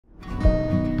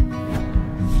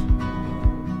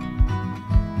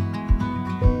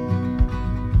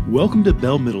Welcome to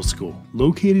Bell Middle School,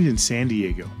 located in San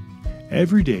Diego.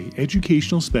 Every day,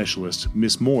 educational specialist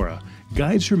Miss Mora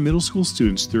guides her middle school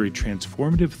students through a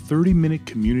transformative 30-minute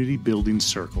community building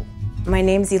circle. My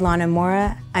name's Ilana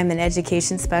Mora. I'm an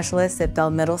education specialist at Bell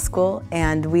Middle School,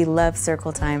 and we love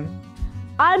circle time.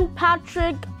 I'm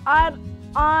Patrick. I'm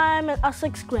a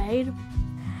sixth grade.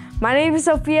 My name is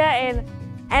Sophia, and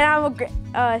I'm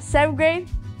a seventh grade.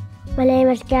 My name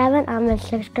is Gavin. I'm in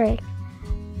sixth grade.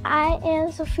 I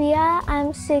am Sophia.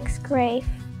 I'm sixth grade.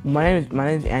 My name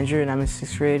is Andrew, and I'm in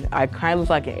sixth grade. I kind of look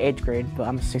like an eighth grade, but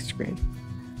I'm in sixth grade.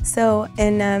 So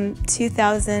in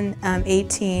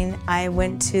 2018, I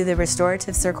went to the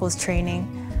Restorative Circles training,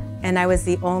 and I was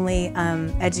the only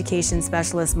education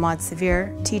specialist Mod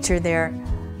Severe teacher there.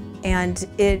 And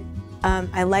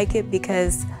I like it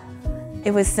because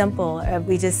it was simple.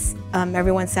 We just,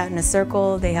 everyone sat in a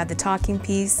circle. They had the talking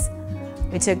piece.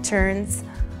 We took turns.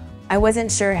 I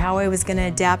wasn't sure how I was going to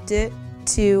adapt it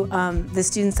to the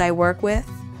students I work with,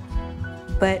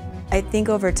 but I think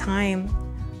over time,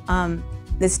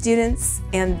 the students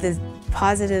and the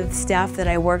positive staff that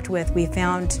I worked with, we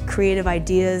found creative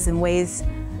ideas and ways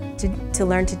to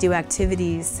learn to do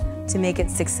activities to make it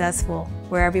successful,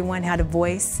 where everyone had a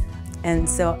voice. And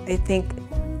so I think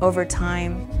over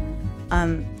time,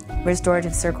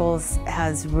 Restorative Circles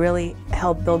has really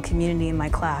helped build community in my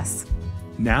class.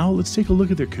 Now let's take a look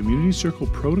at their community circle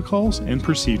protocols and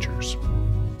procedures.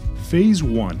 Phase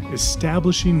 1,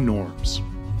 establishing norms.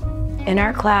 In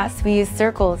our class, we use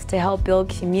circles to help build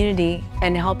community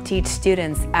and help teach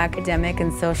students academic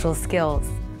and social skills.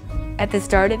 At the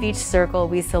start of each circle,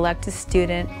 we select a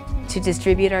student to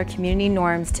distribute our community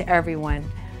norms to everyone.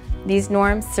 These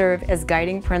norms serve as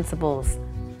guiding principles,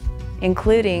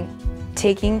 including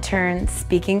taking turns,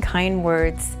 speaking kind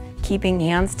words, keeping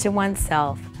hands to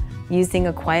oneself, using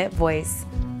a quiet voice,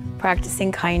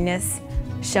 practicing kindness,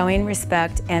 showing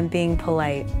respect, and being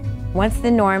polite. Once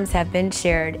the norms have been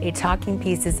shared, a talking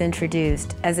piece is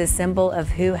introduced as a symbol of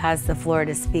who has the floor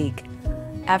to speak.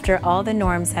 After all the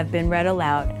norms have been read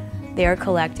aloud, they are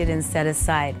collected and set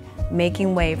aside,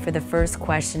 making way for the first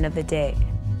question of the day.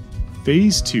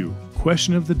 Phase 2,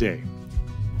 question of the day.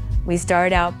 We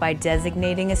start out by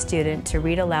designating a student to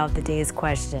read aloud the day's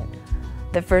question.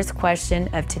 The first question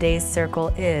of today's circle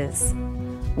is,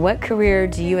 what career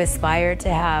do you aspire to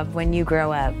have when you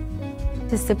grow up?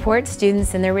 To support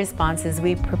students in their responses,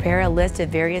 we prepare a list of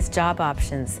various job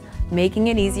options, making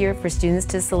it easier for students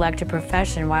to select a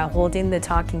profession while holding the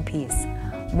talking piece.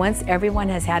 Once everyone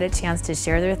has had a chance to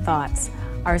share their thoughts,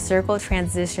 our circle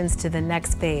transitions to the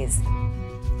next phase.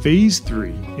 Phase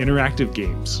 3, interactive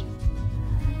games.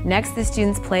 Next, the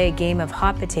students play a game of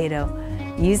hot potato,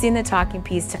 using the talking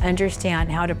piece to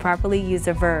understand how to properly use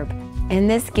a verb. In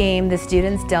this game, the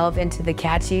students delve into the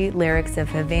catchy lyrics of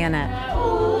Havana.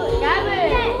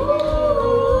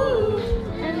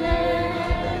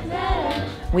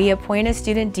 We appoint a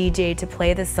student DJ to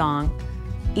play the song.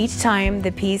 Each time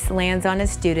the piece lands on a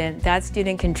student, that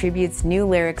student contributes new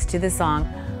lyrics to the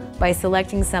song by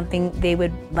selecting something they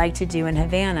would like to do in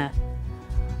Havana.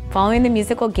 Following the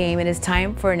musical game, it is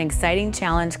time for an exciting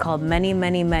challenge called Money,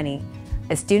 Money, Money.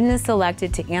 A student is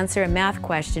selected to answer a math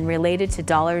question related to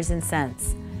dollars and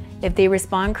cents. If they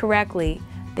respond correctly,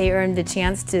 they earn the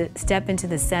chance to step into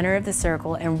the center of the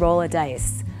circle and roll a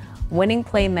dice, winning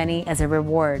play money as a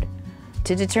reward.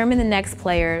 To determine the next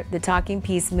player, the talking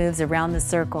piece moves around the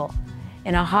circle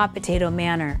in a hot potato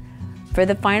manner. For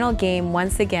the final game,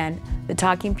 once again, the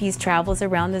talking piece travels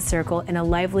around the circle in a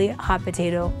lively hot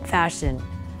potato fashion.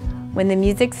 When the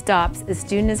music stops, a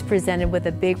student is presented with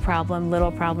a big problem, little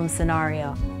problem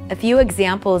scenario. A few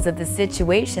examples of the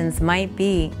situations might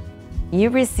be, you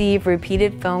receive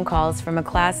repeated phone calls from a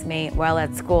classmate while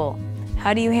at school.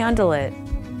 How do you handle it?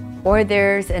 Or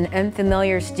there's an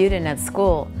unfamiliar student at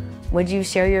school. Would you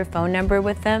share your phone number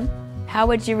with them? How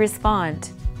would you respond?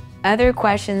 Other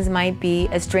questions might be,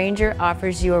 a stranger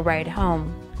offers you a ride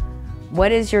home.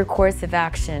 What is your course of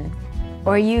action?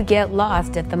 Or you get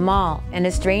lost at the mall and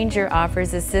a stranger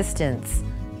offers assistance.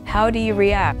 How do you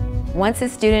react? Once a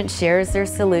student shares their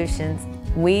solutions,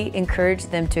 we encourage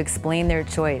them to explain their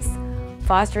choice,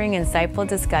 fostering insightful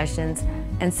discussions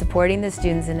and supporting the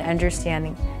students in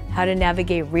understanding how to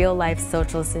navigate real-life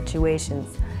social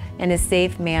situations in a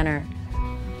safe manner.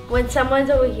 When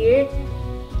someone's over here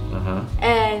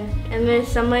and there's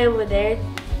somebody over there,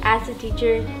 ask the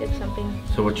teacher if something.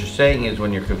 So what you're saying is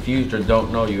when you're confused or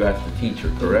don't know, you ask the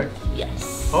teacher, correct?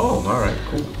 Yes. Oh, all right,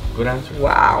 cool. Good answer.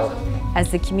 Wow.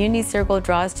 As the community circle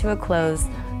draws to a close,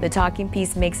 the talking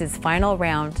piece makes its final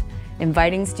round,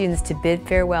 inviting students to bid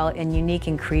farewell in unique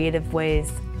and creative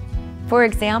ways. For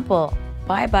example,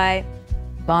 bye-bye.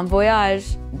 bon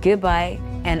voyage, goodbye,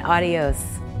 and adios.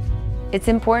 It's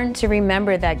important to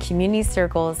remember that community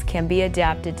circles can be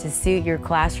adapted to suit your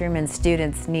classroom and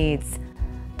students' needs.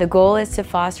 The goal is to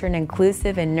foster an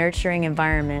inclusive and nurturing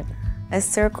environment. A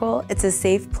circle, it's a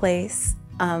safe place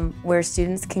where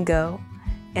students can go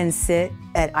and sit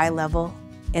at eye level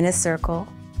in a circle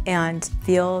and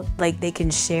feel like they can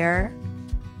share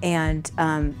and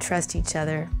trust each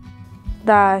other.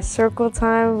 The circle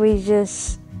time, we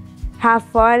just have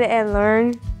fun and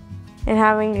learn and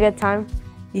having a good time.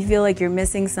 You feel like you're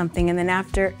missing something, and then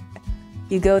after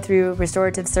you go through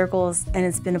restorative circles and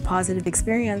it's been a positive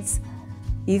experience,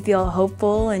 you feel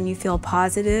hopeful and you feel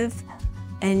positive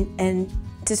and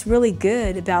just really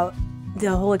good about the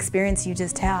whole experience you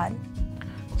just had.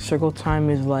 Circle time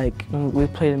is like when we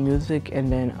play the music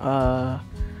and then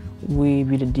we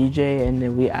be the DJ and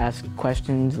then we ask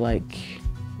questions like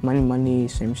money,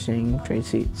 sing, trade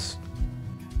seats.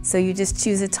 So you just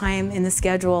choose a time in the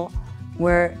schedule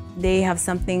where they have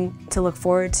something to look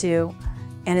forward to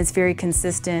and it's very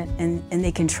consistent and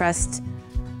they can trust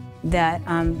that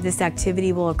this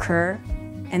activity will occur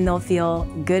and they'll feel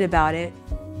good about it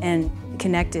and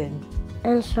connected.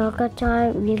 In circle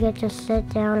time, we get to sit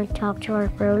down and talk to our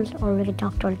friends, or we can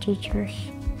talk to our teachers.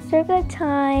 Circle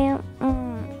time,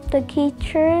 the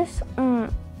teachers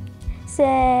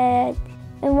said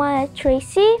we wanted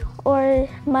Tracy or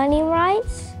money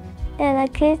rights, and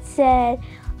the kids said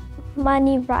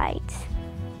money rights.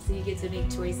 So you get to make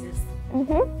choices.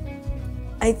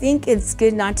 I think it's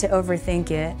good not to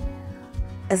overthink it.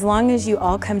 As long as you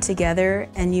all come together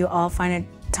and you all find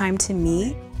a time to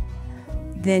meet,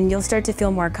 then you'll start to feel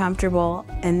more comfortable.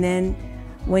 And then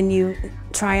when you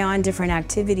try on different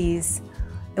activities,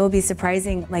 it will be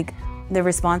surprising, like the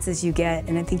responses you get.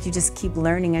 And I think you just keep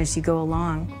learning as you go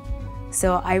along.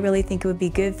 So I really think it would be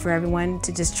good for everyone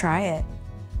to just try it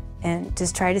and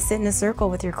just try to sit in a circle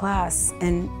with your class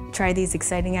and try these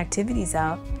exciting activities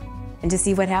out and just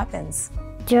see what happens.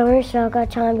 During circle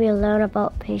time, we learn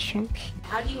about patience.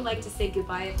 How do you like to say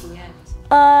goodbye at the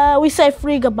end? We say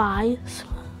 3 goodbyes.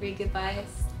 3 goodbyes?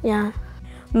 Yeah.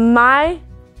 My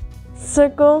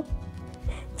circle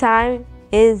time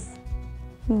is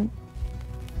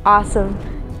awesome.